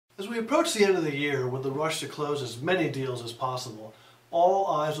As we approach the end of the year with the rush to close as many deals as possible, all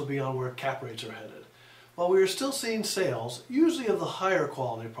eyes will be on where cap rates are headed. While we are still seeing sales, usually of the higher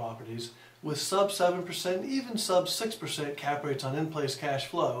quality properties, with sub 7%, even sub 6% cap rates on in-place cash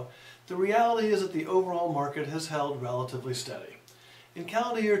flow, the reality is that the overall market has held relatively steady. In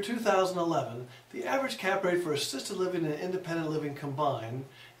calendar year 2011, the average cap rate for assisted living and independent living combined,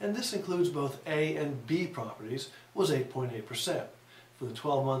 and this includes both A and B properties, was 8.8%. For the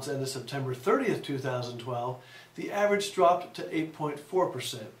 12 months ended September 30th, 2012, the average dropped to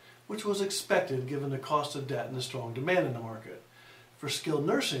 8.4%, which was expected given the cost of debt and the strong demand in the market. For skilled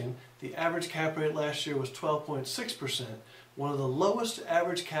nursing, the average cap rate last year was 12.6%, one of the lowest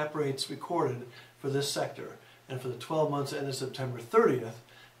average cap rates recorded for this sector, and for the 12 months ended September 30th,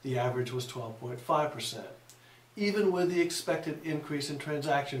 the average was 12.5%. Even with the expected increase in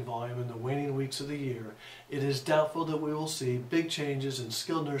transaction volume in the waning weeks of the year, it is doubtful that we will see big changes in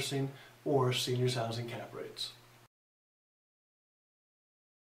skilled nursing or seniors housing cap rates.